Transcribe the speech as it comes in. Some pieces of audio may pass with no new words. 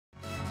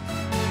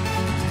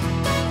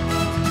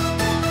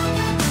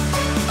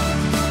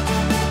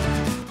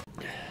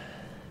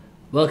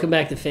Welcome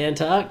back to Fan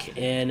Talk,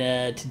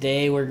 and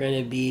today we're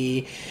going to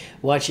be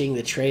watching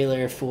the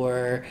trailer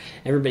for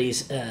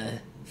everybody's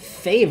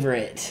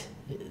favorite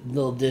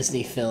little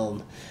Disney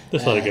film.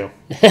 Just let it go.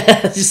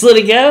 Just let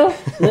it go?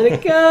 Let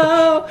it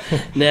go!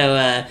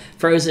 No,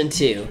 Frozen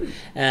 2.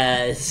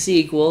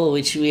 Sequel,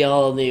 which we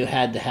all knew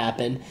had to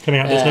happen.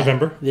 Coming out this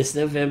November. This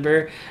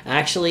November.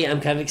 Actually,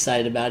 I'm kind of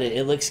excited about it.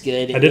 It looks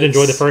good. I did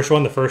enjoy the first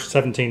one, the first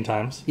 17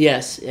 times.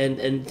 Yes,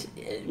 and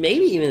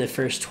maybe even the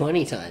first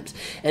 20 times.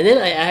 And then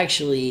I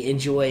actually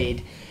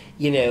enjoyed,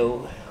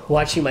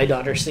 watching my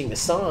daughter sing the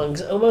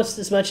songs almost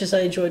as much as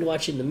I enjoyed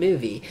watching the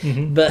movie.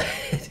 Mm-hmm. But,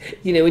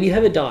 when you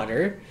have a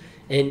daughter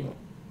and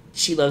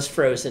she loves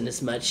Frozen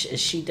as much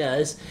as she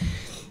does,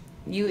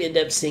 you end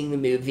up seeing the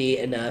movie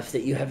enough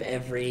that you have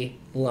every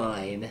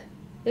line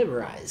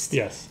memorized.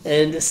 Yes.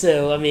 And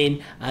so,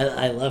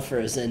 I love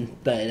Frozen,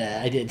 but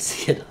I did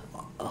see it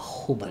a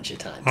whole bunch of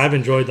times. I've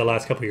enjoyed the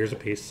last couple of years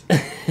apiece.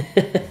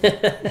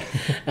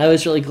 I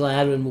was really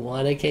glad when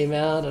Moana came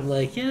out. I'm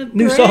like, yeah,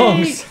 new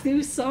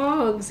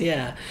songs,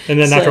 yeah. And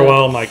then after a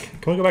while, I'm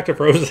like, can we go back to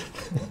Frozen?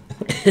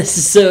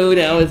 So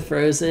now with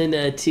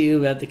Frozen 2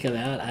 about to come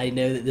out, I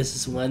know that this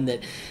is one that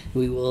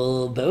we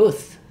will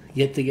both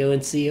get to go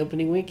and see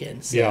opening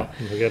weekend. So. Yeah,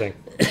 I'm forgetting.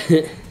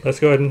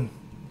 Let's go ahead and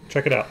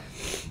check it out.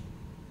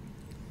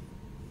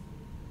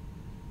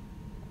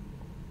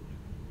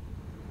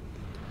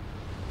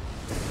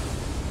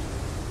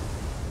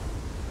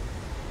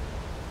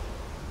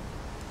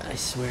 I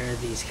swear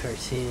these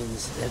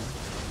cartoons,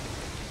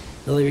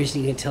 the only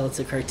reason you can tell it's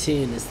a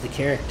cartoon is the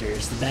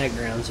characters. The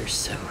backgrounds are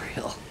so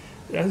real.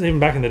 That was even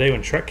back in the day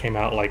when Shrek came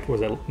out, like,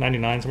 was it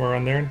 99 somewhere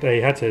around there?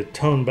 They had to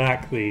tone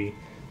back the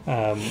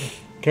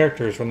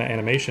characters from the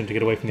animation to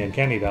get away from the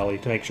Uncanny Valley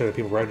to make sure that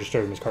people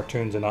registered them as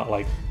cartoons and not,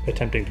 like,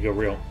 attempting to go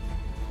real.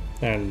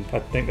 And I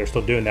think they're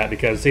still doing that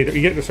because either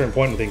you get to a certain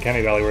point with the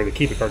Uncanny Valley where they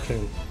keep a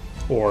cartoon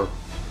or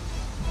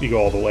you go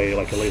all the way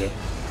like Alita.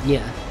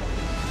 Yeah.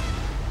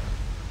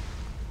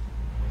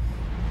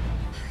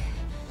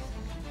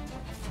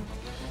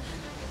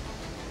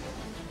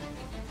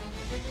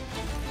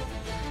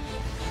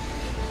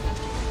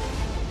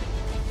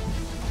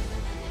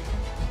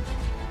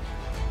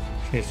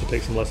 Needs to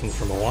take some lessons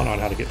from Moana on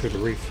how to get through the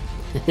reef.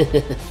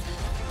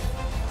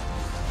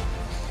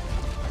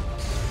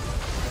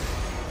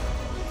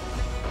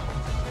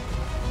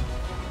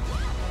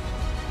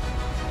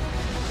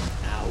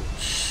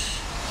 Ouch.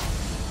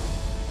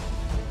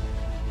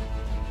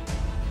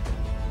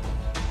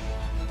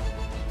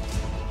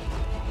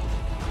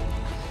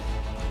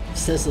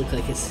 This does look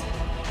like it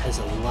has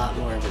a lot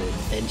more of an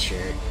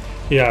adventure.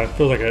 Yeah, it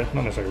feels like a,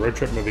 not necessarily a road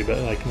trip movie, but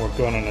like more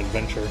going on an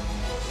adventure.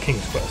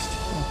 King's Quest.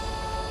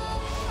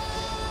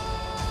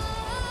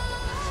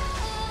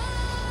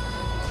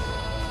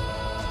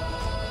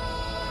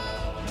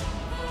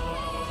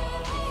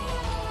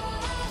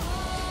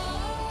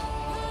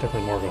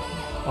 Definitely more of an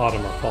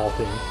autumn or fall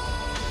theme.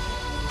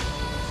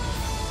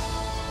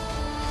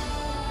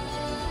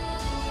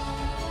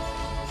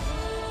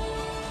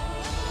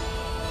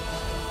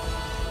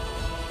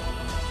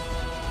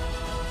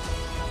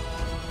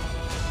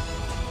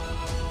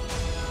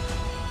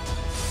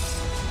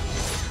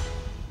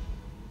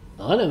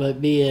 Anna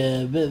might be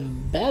a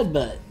bit bad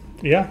butt.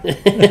 Yeah.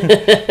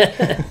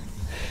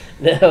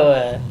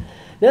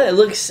 No, it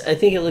looks. I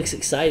think it looks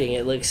exciting.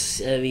 It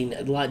looks,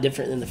 a lot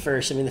different than the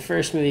first. The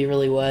first movie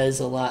really was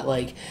a lot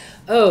like,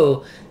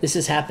 oh, this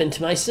has happened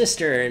to my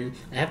sister, and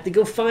I have to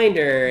go find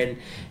her,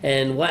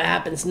 and what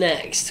happens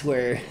next?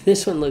 Where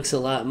this one looks a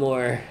lot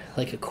more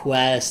like a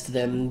quest,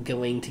 them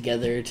going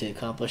together to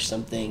accomplish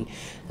something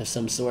of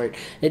some sort.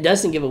 It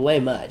doesn't give away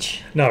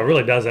much. No, it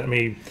really doesn't.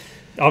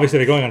 Obviously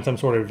they're going on some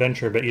sort of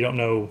adventure, but you don't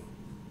know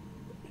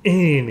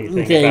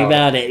anything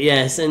about it.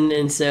 Yes,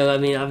 and so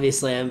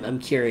obviously I'm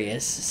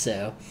curious.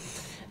 So,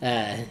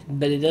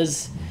 but it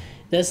does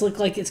look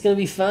like it's going to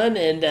be fun,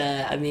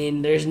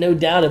 and there's no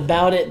doubt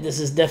about it. This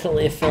is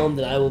definitely a film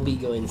that I will be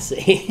going to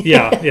see.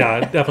 yeah,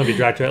 I'd definitely be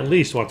dragged to at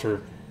least once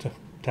or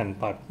 10,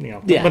 5, a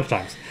bunch of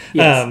times.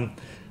 Yes.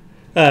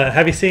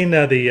 Have you seen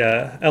the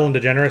Ellen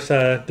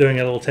DeGeneres doing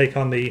a little take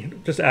on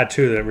just to add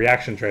to the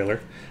reaction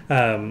trailer?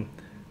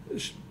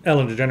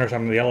 Ellen DeGeneres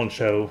on the Ellen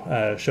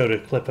Show showed a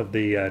clip of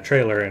the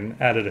trailer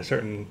and added a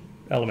certain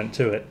element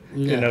to it.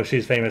 Yeah. You know,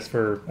 she's famous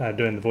for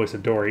doing the voice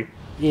of Dory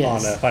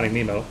Yes. on Finding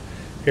Nemo.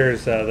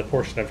 Here's the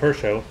portion of her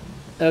show.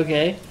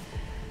 Okay.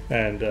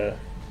 And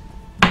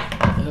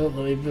let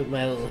me put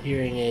my little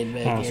hearing aid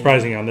back in.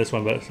 Surprising on this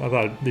one, but I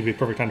thought it'd be a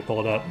perfect time to pull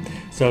it up.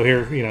 So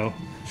here,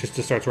 she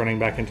just starts running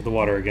back into the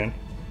water again.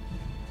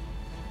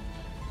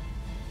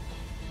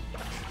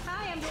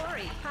 Hi, I'm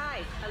Dory.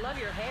 Hi. I love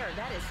your hair.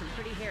 That is some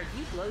pretty hair. Do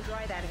you blow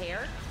dry that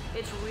hair?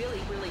 It's really,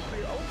 really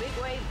pretty. Oh, big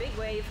wave, big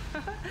wave.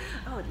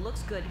 Oh, it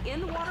looks good. In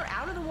the water,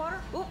 out of the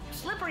water. Oop,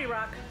 slippery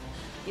rock.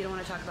 You don't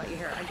want to talk about your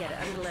hair. I get it.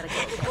 I'm going to let it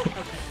go. Okay.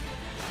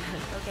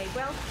 Okay,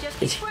 well, just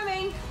keep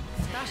swimming.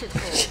 Gosh, it's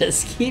cold.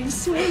 Just keep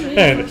swimming.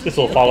 And this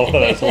little follow-up,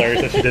 that's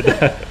hilarious that she did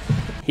that.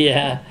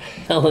 Yeah,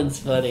 Ellen's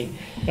funny.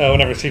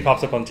 Whenever she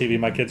pops up on TV,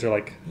 my kids are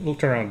like, "We'll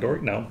turn around,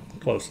 Dory." No,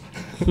 close.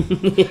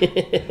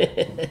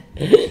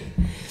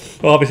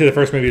 Well, obviously the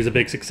first movie is a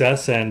big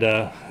success, and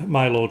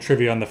my little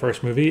trivia on the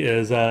first movie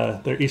is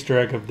their Easter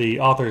egg of the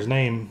author's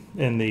name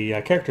in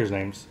the characters'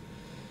 names.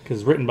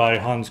 Because written by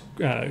Hans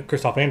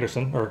Christoph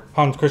Andersen, or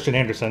Hans Christian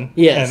Andersen.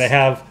 Yes. And they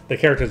have the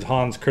characters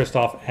Hans,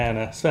 Christoph,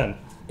 and Sven.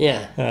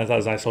 Yeah. That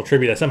was a nice little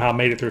tribute that somehow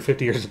made it through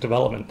 50 years of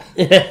development.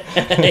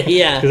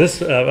 Yeah. Because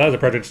that was a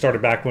project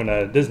started back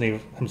when Disney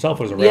himself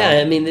was around.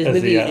 Yeah, I mean, this as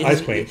movie the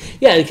Ice Queen.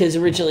 Yeah, because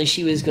originally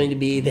she was going to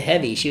be the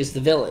heavy. She was the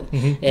villain.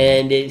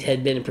 And it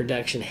had been in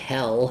production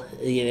hell,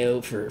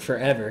 for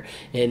forever.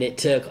 And it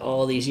took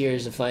all these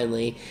years to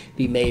finally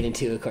be made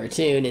into a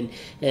cartoon and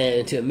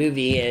into a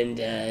movie. And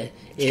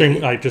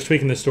just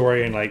tweaking the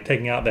story and like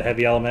taking out the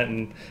heavy element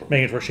and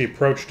making it where she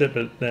approached it,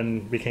 but then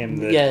became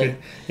the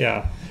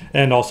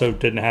and also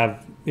didn't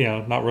have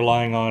not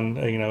relying on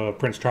a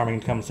Prince Charming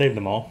to come and save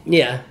them all.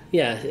 Yeah,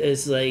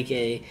 it's like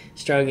a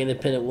strong,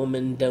 independent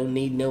woman don't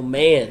need no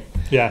man.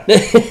 Yeah,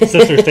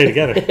 sisters stay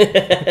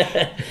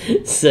together.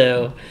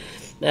 So,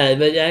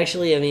 but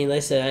actually, I mean, like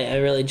I said, I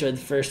really enjoyed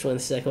the first one. The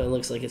second one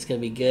looks like it's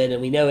going to be good,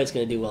 and we know it's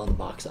going to do well in the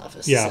box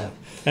office. Yeah, so.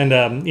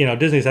 And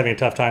Disney's having a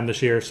tough time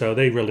this year, so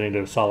they really need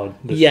a solid.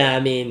 Yeah, I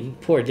mean,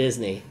 poor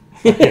Disney.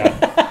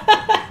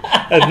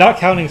 Not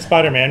counting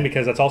Spider-Man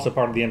because that's also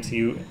part of the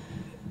MCU.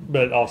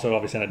 But also,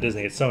 obviously, not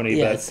Disney. It's Sony.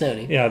 Yeah, it's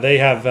Sony. Yeah, they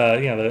have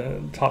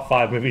the top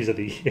 5 movies of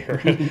the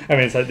year. I mean,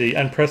 it's like the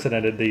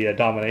unprecedented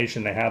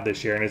domination they have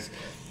this year, and it's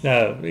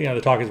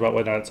the talk is about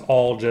whether it's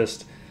all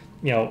just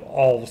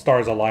all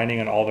stars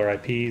aligning on all their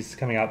IPs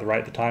coming out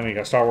at the time. You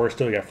got Star Wars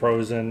still, you got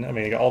Frozen. I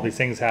mean, you got all these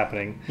things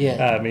happening.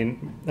 Yeah.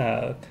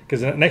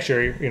 Because next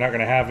year you're not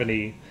going to have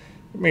any.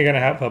 I mean, you're going to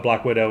have a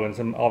Black Widow and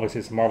some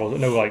Marvel,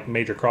 no like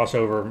major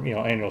crossover,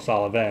 annual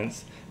style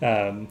events.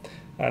 I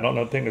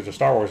don't think there's a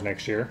Star Wars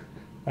next year.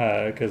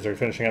 Because they're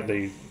finishing up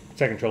the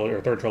second trilogy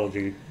or third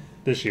trilogy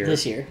this year.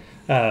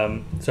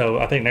 So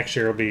I think next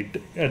year will be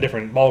a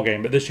different ball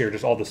game, but this year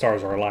just all the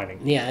stars are aligning.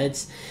 Yeah,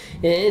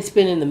 it's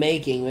been in the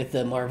making with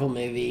the Marvel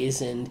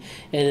movies, and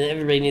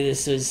everybody knew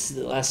this was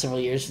the last several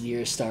years of the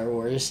year of Star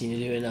Wars.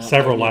 Doing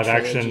several live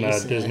action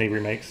Disney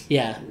remakes.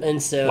 Yeah,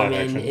 and so live I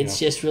mean, action, it's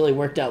just really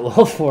worked out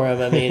well for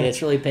them. I mean,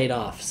 it's really paid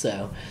off.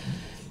 So.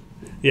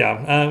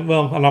 Yeah,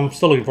 well, and I'm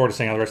still looking forward to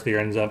seeing how the rest of the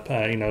year ends up.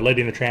 Lady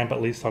and the Tramp,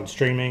 at least on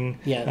streaming.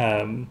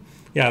 Yeah.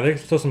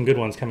 There's still some good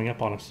ones coming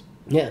up on us.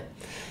 Yeah.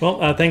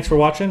 Well, thanks for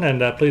watching, and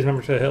please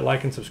remember to hit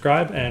like and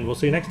subscribe, and we'll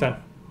see you next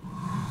time.